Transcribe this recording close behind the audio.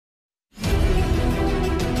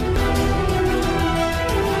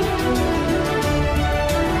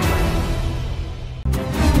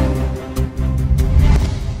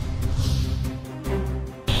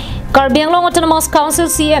Karbiang Long Autonomous Council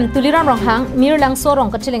CM Tuliram Ronghang Mir Lang Sorong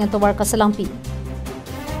Kachiling at Tawar Kasalampi.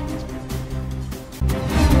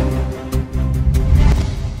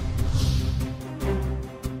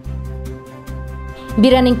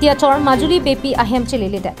 Biraning Theater Majuli Bepi Ahem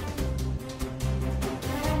Chililida.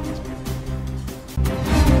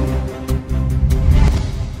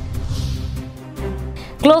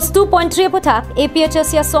 Close 2.3 putak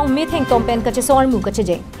APHS ya song meeting tompen kachisor mu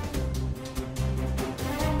kachije.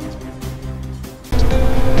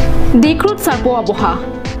 Dikrut sarpo aboha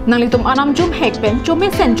nanglitum anam jum hekpen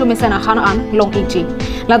chumesen akhanaan long iji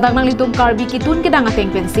ladak nanglitum karbi kitun kedang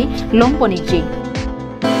ateng pensi long poniji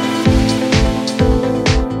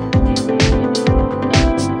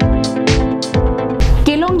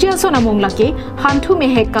kelong jia sona mong laki hantu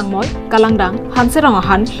mehek kangmoy kalangdang hanserang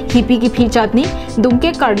ahan hipi gipi chatni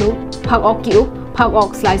dumke karlu phak ok kiup phak ok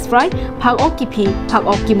slice fry phak ok kipi phak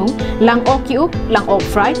ok kimung lang ok kiup lang ok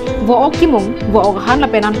fry vo ok kimung vo ok han la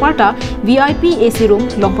penan parta VIP AC room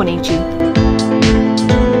longponeji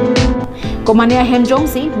komania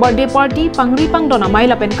hemjongsi birthday party pangri pangdona mai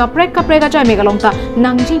la pen kaprek ga jai megalongta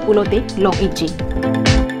nangji pulote long iji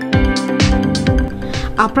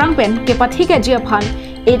aprang pen ke pathi ke jia phan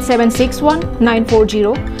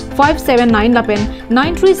 8761 579 lapen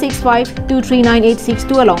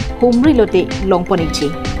 9365239862 along humri lote longponeji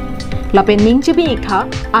lapen ningchibi ikha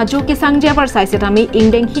ajo ke sangjia par sai setami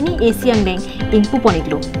ingdeng hini asiang deng ingpu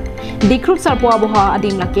poniglo dikrut sarpo aboha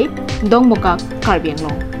adim lake dongmoka karbiang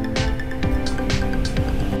long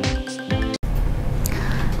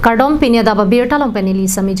kardom pinya daba Abirta longpenili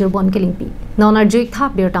sami jurbon kelingpi nonar juik tha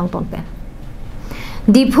birtang tonpen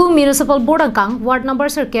Diphu Municipal Board Angkang Ward Number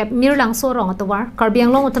Serkep Mirlang Sorong Atawar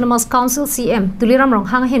Karbiang Long Autonomous Council CM Tuliram Rong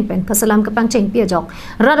Hang Hinpen Kasalam Kapang Cheng Piajok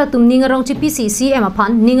Rada Tum Ninga Rong CPC CM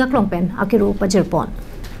Apan Ninga Klongpen Akiru Pajirpon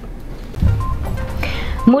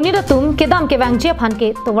Munida Tum Kedam Kevang Jepan Ke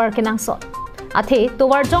Tawar Kenang Sot Athe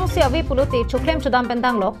Tawar Jong Se Ave Pulote Choklem Chodam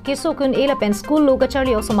Pendang Lok Kisukun Elapen School Luga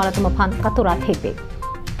Charlie Osomaratum Apan Katura Tepe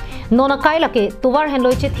Nona Kaila Ke Tawar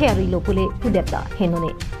Henloi Chetheri Lopule Udepta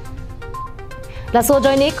Henone Laso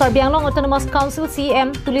joine Karbiang Long Autonomous Council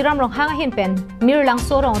CM Tuliram Rong Hang Hinpen Mirlang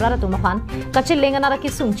Sorong Raratumapan Kachil Lenganara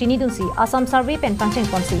Kisung Chini Dunsi Assam Survey Pen Pangcheng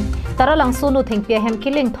Ponsi Tara Lang Sonu Theng Pia Hem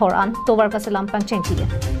Killing Thoran Towar Kasalam Pangcheng Pia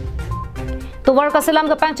Towar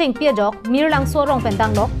Kasalam Ka Pangcheng Pia Jok Mirlang Sorong Pen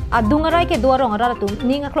Danglok Adungarai Ke Duarong Raratum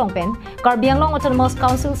Ninga Klong Pen Karbiang Long Autonomous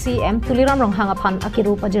Council CM Tuliram Rong Hang Apan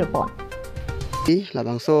Akiru Pajirpon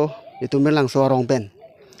Labang so itu Mirlang Sorong Pen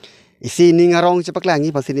isi ni ngarong cepak langi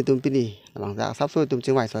pasti ni tumpini abang tak sabso tum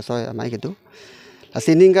cengwai soi amai gitu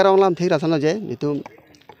asi ni ngarong lam thira sana je itu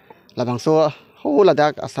labang so ho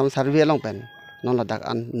ladak asam survey long pen non ladak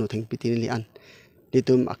an nu thing pitini li an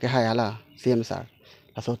ditum ake hayala siam sar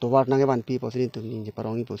aso to war nange ban pi posi tum ni je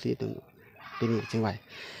parongi posi tum pini cengwai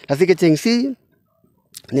asi ke cengsi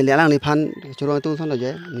ni lelang ni phan churong tu sana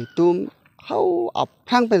je ni tum how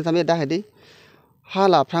aphang pen samye da hedi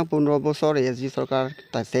hala prang punro bosor SG sarkar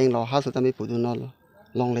ta seng lo ha sutami pudunol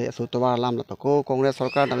long le so towa lam la ko congress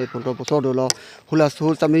sarkar tami punro bosor do lo hula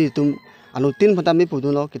sul tami tum anutin phatami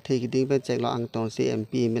puduno ke thei ding pe chek lo ang ton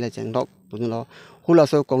CMP mele cheng dok puduno hula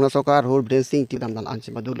so congress sarkar hol bracing ti dam dal an chi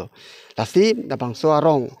madulo lasi da bang so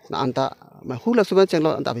arong na anta ma hula so cheng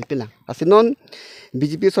lo anta bipila lasi non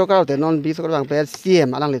BJP sarkar te non B sarkar bang pe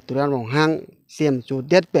CM alang le turan rong hang CM chu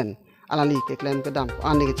det pen alangli ke claim ke dam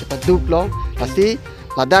ani ke cepat duplo pasti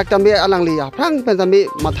ladak tambe alangli aprang pen tambe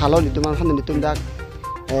mathalo lituman han litum dak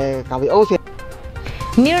kawi ose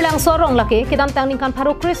Mirlang Sorong lake kedam tang ningkan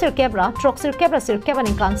paro krisir kebra troksir kebra sir keban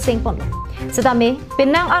ningkan singpon sedame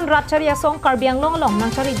penang an ratcharia song Karbiang Long long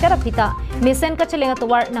nang chari derapita mesen ka chelenga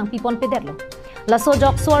towar nang pipon pederlo laso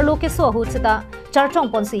jok suarlo ke so hu sita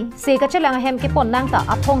charchong ponsi se ka chelenga hem ke pon nang ta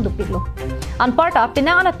aphong dupiklo an parta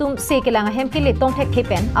penang anatum se ke langa hem ke le tong thek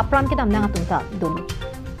kepen apram ke dam nang atum ta dulu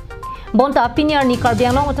bonta pinyar ni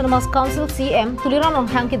Karbiang Long Autonomous Council CM Tuliram Rong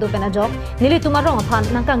Hang ke do pena jok nili tumarong aphan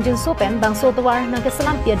nangkang jin so pen bang so towar nang ke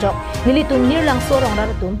salam pia jok nili tum Mirlang Sorong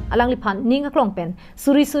raratum alang liphan ninga klong pen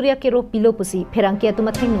suri surya ke ro pilo pusi pherang ke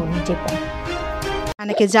atuma thengno ni jepon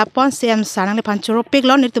ane ke Japon CM sarang le panchuro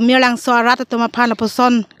piglo ni tum Mirlang Sorat atuma phan la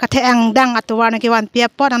poson ka theang dang atwa na ke wan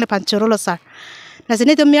pia po nang le panchuro lo sar na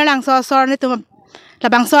sini tum Mirlang so ni tum la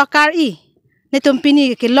bang so kar i ni tum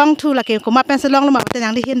pini ke long thu la ke kuma pen se long lo ma te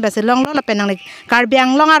nang li hin ba se long lo la pen nang le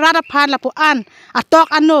Karbiang Long ara phan la pu an atok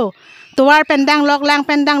ano tuwar pendang lok lang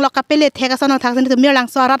pendang lok kapele theka sonang thak sini tum Mirlang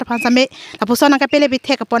Sorat phan same la pu sonang kapele bi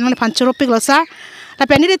theka pon nang le panchuro piglo sar la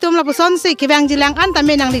pen ni tum la pu son se ke bang jilang an ta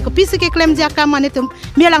me nang li ko pisi ke claim ja ka mani tum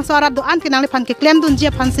Mirlang Sorat do an ke nang le phan ke claim dun je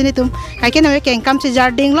phan sini tum kai ke na we ke kam che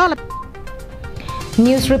jarding lo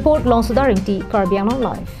News report long sudaring ti Karbiang Long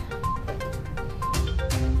Live.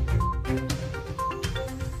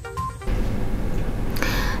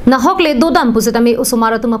 Nahok le dodam pusitami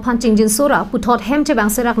usumara tuma phanching jin sora puthot hem che bang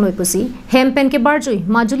serak noi pusi hem pen ke barjui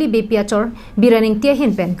majuli bepiachor biraning tia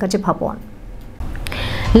hin pen ka che phapon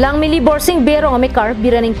langmili borsing berong amekar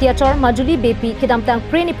biraning tiachor majuli bepi kidam tang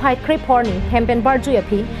preni phai krep horni hem pen barjui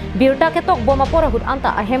aphi birta ke tok boma porahut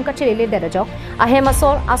anta ahem ka chele le derajok ahem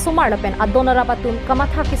asor asumar lapen adonara patun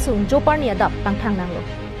kamatha kisung joparni adap tang thang nanglo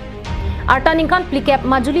artaning kan plikep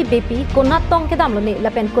majuli bepi konat tong kedam lo ne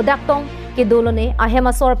lapen kodak tong ke dolone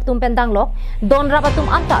ahema sorp tum pendang lok don rabatum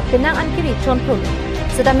anta penang ankiri chonpun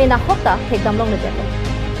sedami na hokta thekdam long lete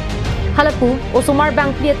halapu osumar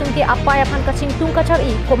bang pliatum ke apaya phan kaching tung kachar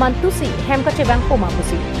i koman tusi hem kache bang poma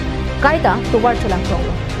pusi kaida tuwar chulang tong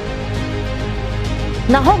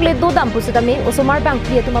na hok le dodam pusidami osumar bang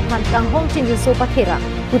pliatum phan kang hong chinjin so pathera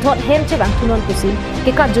puthot hem che bang tunon pusi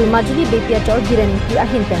ke ka jui majuli bepia chor birani ti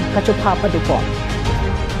ahin pen kachu pha padupo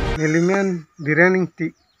element birani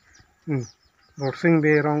ti borsing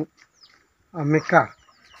berong ameka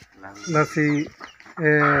nasi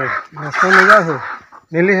nasone ho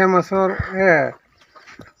nili hemasor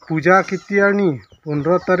puja kitiani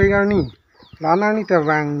 15 tarigani lanani ta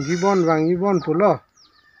wang gibon pulo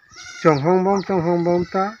chonghong bom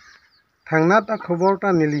ta thangnat a khobor ta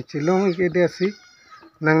nili chilong ke desi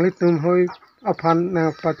nangli tum hoi afan na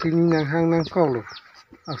patini nang hang nang kolo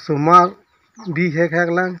asumar bi hek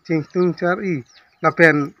lang chingtung char i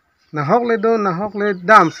lapen nahok le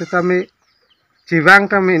dam setame chivang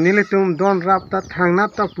tame nilitum don rap ta thangna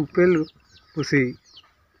ta pupel pusi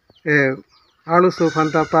alu so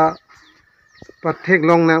phanta pa pathek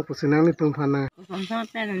long na pusi nang litum phana somsa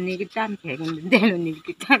pen ni ki tam the den ni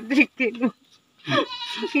ki tam ke lo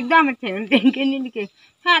ki dam the den ke ni ke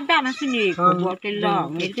ha dam na sini ko bo ke lo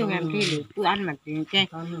ni tu ngam ki lu tu an ma tin ke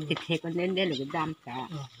the ko den den lu dam ta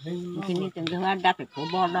ki ni tung ha da pe ko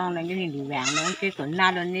bo long na ni lu wang lo ke ko na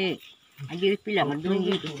lo ni aji pila ma dun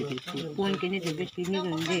ji ki pon ke ni de be ni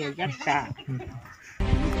ni de ja ta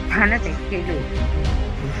thana te ke lo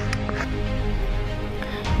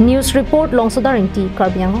News report long sudaring ti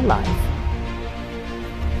Karbiang Long Live.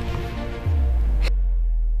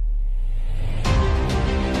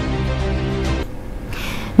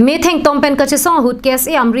 Metheng tompen kache song hut kes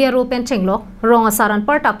e amria ro pen chenglo rong asaran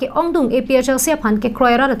partak ke ongdung APHL se phan ke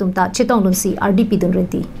kroera ra tumta chitong dun si RDP dun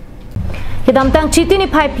renti hidam tang chitini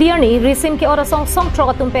phai clear ni resim ke ora song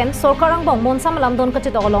troga tumpen sorkarang bong monsam lamdon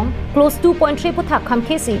kache tolong close 2.3 putha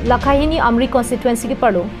khamkhesi lakhahini amri constituency ki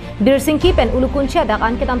parlo birsingki pen ulukunchia dak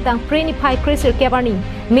an kedam tang preni phai krisir kebarni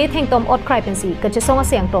metheng tom ot crypensi kache song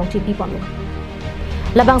asyang tong chipi pamlo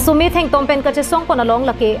labang so metheng tom pen kache song pon along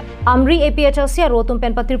lake amri APHL sia ro tum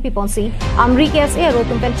pen patir pi ponsi amri kes e ro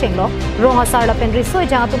tum pen chenglo rong asar la pen risoi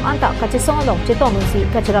jang tum anta kache song along chetong si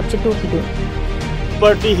kache rap chitu pidu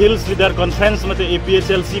Party Hills Leader Conference mate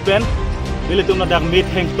APHL si pen bile tum na dak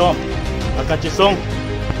metheng tom kache song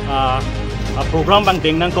a program bang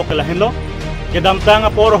deng nang ko kala henlo kedam tang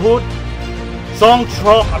aporhut song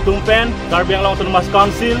thro atum pen Karbiang Long Autonomous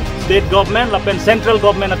Council state government la pen central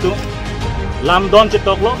government atum lamdon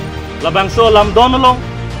chitoklo labang so lamdon long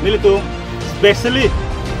militu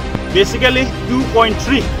basically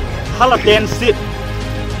 2.3 hala 10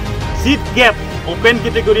 seat gap open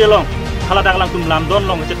category long hala dak lang tum lamdon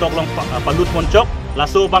long chitok long palut ponchok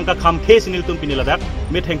laso bangka kham case nil tum piniladak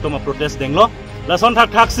mitheng toma protest denglo lason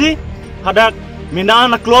taksi hadak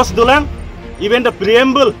minana close dulang even the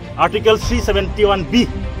preamble article 371b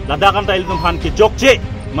ladakan tail tum han ke jokche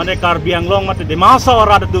mane Karbiang Long mate demasa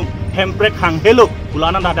ora tum hemprek hang helo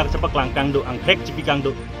ulana dadak cepak langkang do angkrek cipikang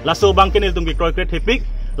do laso bangken iltum ke kroikret hepik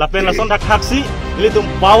lapen lason dak taksi iltum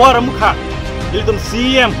power mukha iltum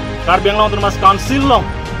CM Karbiang Long Autonomous Council long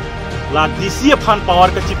la DC phan power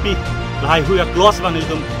ka cipi lai huya close ban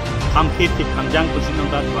iltum ham khit tip hangjang kusin nang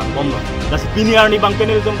dak bom lo das piniar ni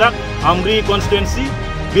bangken iltum dak amri constituency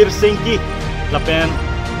birsingki lapen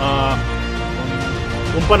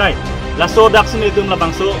umpanai laso dak sin iltum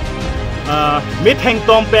labangso mitheng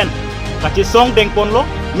tompen kachi song deng pon lo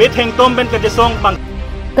mitheng tompen kachi song bang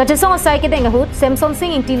kache song asai ke deng hut Samson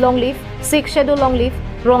Singh inti long leaf Six Shadow long leaf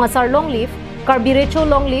rong asar long leaf Karbirecho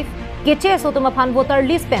long leaf keche so tuma phan voter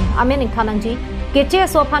list pen amen ing thanangji keche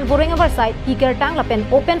so phan boring over side piker tang la pen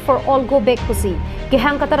open for all go back pusi ke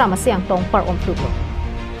hang katara ma siang tong par om thuk lo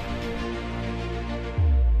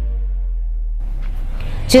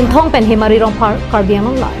Chinthong pen himari rong par Karbiang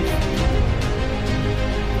Long Live.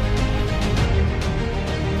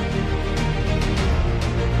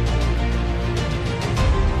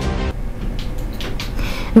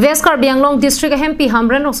 West Karbi Anglong District MP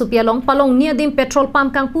Hamren Rosupialong Palong near dim petrol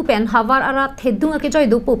pump Kangpu pen Havar Arat Hedunga ke joy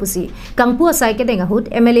do popusi Kangpu asai ke denga hut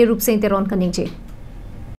MLA Rup Singh Teron kaningje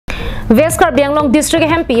West Karbi Anglong District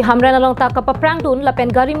MP Hamren along ta kapaprang dun lapen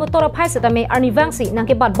gari motor phai setame arni wangsi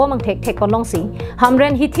nangke bat bomang thek thek konlongsi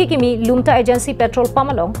Hamren hithi kimi lumta agency petrol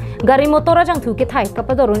pump along gari motor jang thu ke thai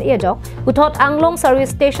kapadorun ejok uthot Anglong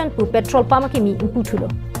service station pu petrol pump kimi imputhulo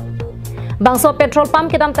Bangso petrol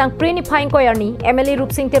pump kedam tang preni phain koyarni MLA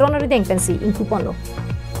Rup Singh Teron rideng pensi inkuponlo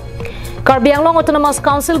Karbi Anglong Autonomous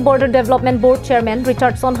Council Border Development Board Chairman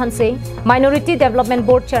Richardson Hanse Minority Development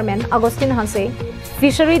Board Chairman Agustin Hanse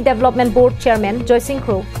Fishery Development Board Chairman Joy Singh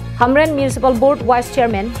Crow Hamren Municipal Board Vice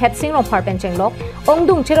Chairman Het Singh Rompar Penchenglok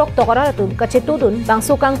Ongdung Chirok Tokararatum Kachetudun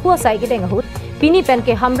Bangso Kangpu Sai Gidengahut Pini pen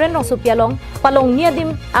ke Hamren Rosupialong Palong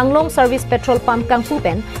Niadim Anglong Service Petrol Pump Kangpu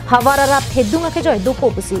pen Havararat Hedunga ke joy do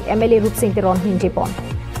popusi MLA Rup Singh Teron hinjepon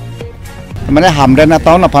Mana Hamren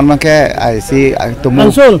atau na pan ke si tumu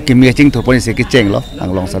kimi ching tu pun si kiceng lo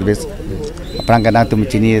Anglong Service Perang kadang tu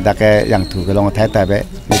cini dak yang tu kelong thai tai be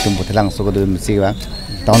tu putelang so ko si bang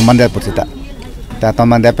tahun mande putita ta tahun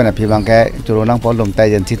mande pen api bang ke curunang polum tai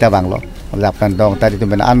jen sita bang lo lap kan dong tadi tu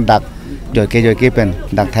ben andak joy ke pen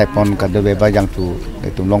dak thai pon ka de be ba yang tu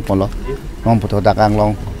long pon lo long puto dak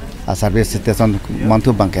Anglong service station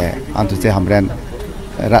mantu bang ke antu se Hamren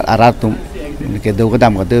arat tu ke do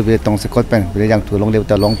kadam ka de be tong se kot pen be yang tu long le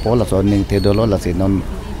ta long pol la so ning te do lo la si non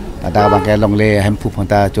ada bang ke long le hem pu pon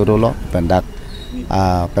ta choro lo pen dak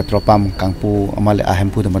petrol pump Kangpu amal hem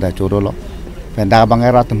pu ta choro lo pen dak bang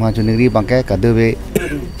erat tu ma juniri bang ke ka de be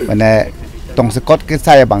mane tong se kot ke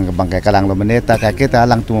saya bang ke kalang lo mane ta ka ke ta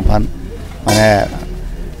lang tu phan mane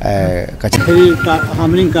ka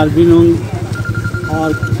Hamling Kalbinong और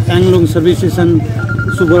Anglong service station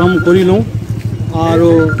सुबरहम करी लूँ और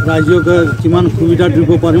राज्य का जिमान सुविधा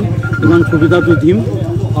দিব পারম जिमान सुविधा तो दिम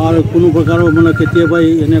और কোনো प्रकार মানে কেতিয়াবা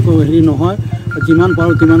এনেকৈ হেৰি নহয় जिमान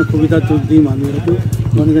পাৰো तिमान সুবিধা তো দিম আমি এটো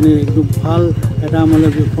মানে একদম ভাল এটা মানে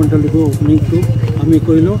কন্ট্রোল ওপেনিং তো আমি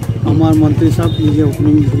কইলো আমার মন্ত্রী সাহেব নিজে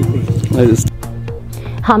ওপেনিং দিবে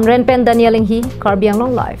Hamren pen Daniel Hi Karbi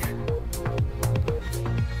Anglong live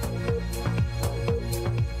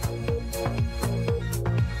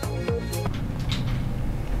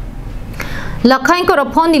Lakhain ko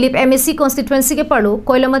rapon nilip MSC constituency ke parlo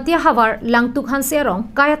Koilamatia Havar Langtuk Hanserong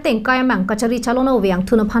kaya teng kaya mang kachari chalona ovyang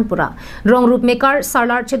thuna phanpura rong rup maker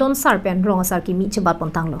sarlar chedon sarpen rong asar ki mi chebat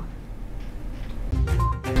pontanglo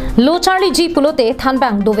Lo Charlie G pulote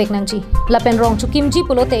thanbang dovek nangji lapen rong chukim G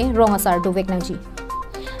pulote rong asar dovek nangji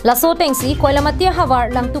Laso tengsi Koilamatia Havar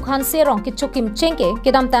Langtuk Hanserong ki chukim chengke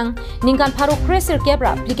kedam tang ningkan pharu kresir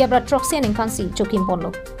kebra plikebra troxia ningkan si chukim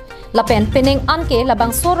ponlo Lapen peneng anke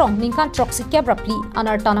labang sorong ningkan troksi kebra pli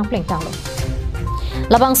anar tanang pleng tanglo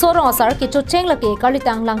Labang sorong asar ke chocheng lake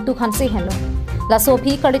kalitang langtuk hanse henlo La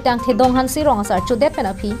sopi kalitang thedong hanse rong asar chodet pen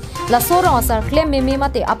api la sorong asar klem me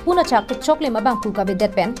mate apuna chak chokle mabang pu ka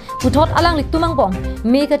bedet pen puthot alang lik tumang bong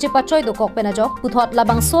me ka chipa choi do kok pen ajok puthot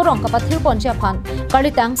labang sorong ka pathir pon cha phan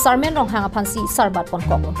kalitang sarmen rong hanga phansi sarbat pon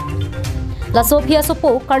kok La sopia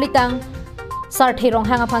sopo kalitang Sar therong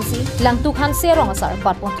hanga phansi langtuk hanse rong asar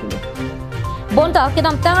bat pon thulu Bonta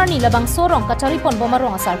kedam tangar ni labang sorong kachari pon boma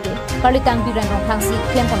rong asar ke kalitang biren rong hangsi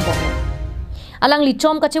klem pon bom Alang li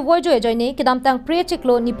chom kache voijo ejoy ne kedam tang pre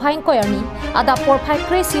chiklo ni phaing koyarni ada por phai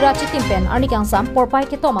kre sira chitimpen arni kangsam por phai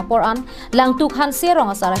ke toma por an langtuk hanse rong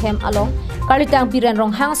asar hem along kalitang biren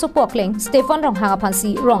rong hang so pokleng Stefan rong hanga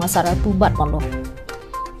phansi rong asar tu bat pon lo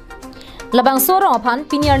Labang sorong aphan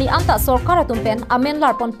pinyarni anta sorkar tumpen amen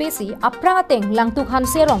larpon pesi apranga teng langtuk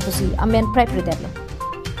hanse rong pusi amen prai predetlo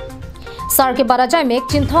Sar ke barajai mek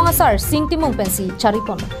chinthong asar singtimung pensi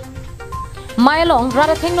charipon Mailong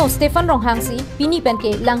rara thengno Stefan rong hangsi pini pen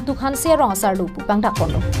ke langtuk hanse rong asar lu pupang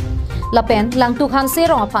dakon Lapen langtuk hanse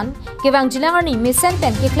rong aphan kewang jilangarni misen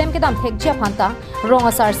pen ke klem kedam thek jia phanta rong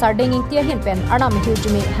asar sardenging tia hin pen arna mehil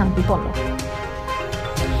jume hang pipon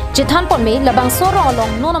Chithan pon me labang sorong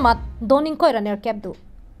along nonamat doning koiraner kepdu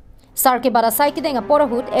Sar ke barasai ki denga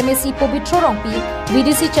porahut MSC Pobitro rongpi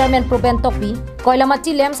VDC chairman Proben Tokpi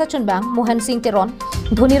Koilamati Lem Sachunbang Mohan Singh Teron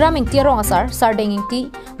Dhonira Mingtia rong asar Sardenging ti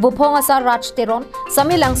Bupong asar Raj Teron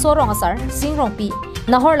Sami Langso rong asar Singh rongpi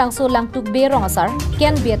Nahor Langso Langtuk be rong asar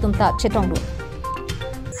Ken Bietumta Chetongdu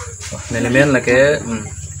Nelemen lake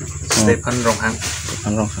Stefan Ronghang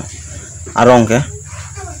Arong ke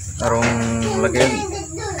Arong lake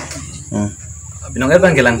Binong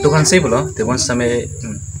erban gelang tukan sih bolo, tebon sampai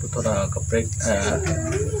putora kaprek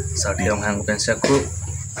saat yang hang pensia ku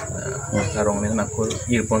arong men aku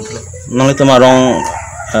earphone tu. Nong itu marong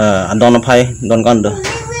adon apa don kan do.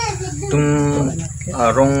 Tum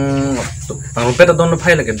rong ang peta don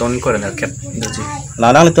phai la ke don ko na ket ji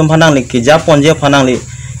ladang le tum phanang le ki japon je phanang le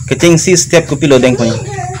ke ting si step ko pilo deng phani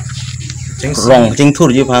rong ting thur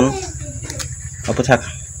ji phan apa thak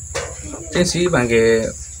ting si bang ke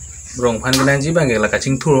rong phan ke ji bang ke la ka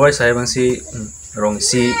ching thur wai sai bang si rong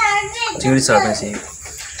si ching ri sa bang si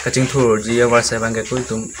ka ching thur ji wai sai bang ke ko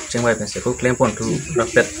tum ching wai bang se ko claim pon thu ra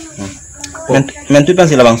pet men tu pan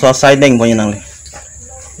si labang so sai deng phani nang le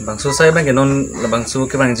bang so sai bang ke non la bang su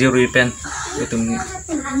ke bang ji ri pen tum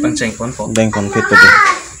bang cheng pon pon deng pon pet pe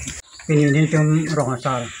ini tum rong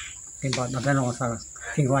asar timpat ada rong asar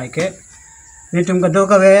tingwai ke ni tum kado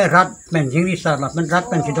ka we rat men jingri sar la men rat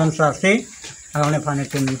pen sidon sar si awang le phane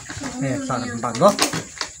tum sar bago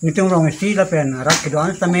ni tum rong si la pen rat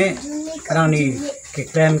kidon same karang ni ke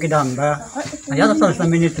klem ke dam ba ya ta ton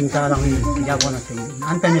same ni tum ta rang ni ya bona tum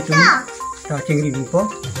an pen ni tum ta jingri ni po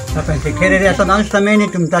la pen se kere ya ton an same ni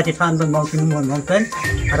tum ta ti than bon mong tum mong pen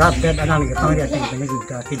rat pen anang ke phang ya ting pen ni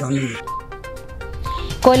ta ti don ni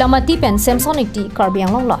Koilamati pen Samsonic T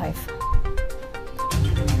Karbiang Long Live.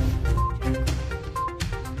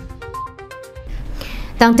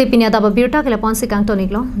 Tangte pinya da Abirta ke lapon si kang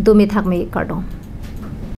tonik lo 2 mi thak me kardong.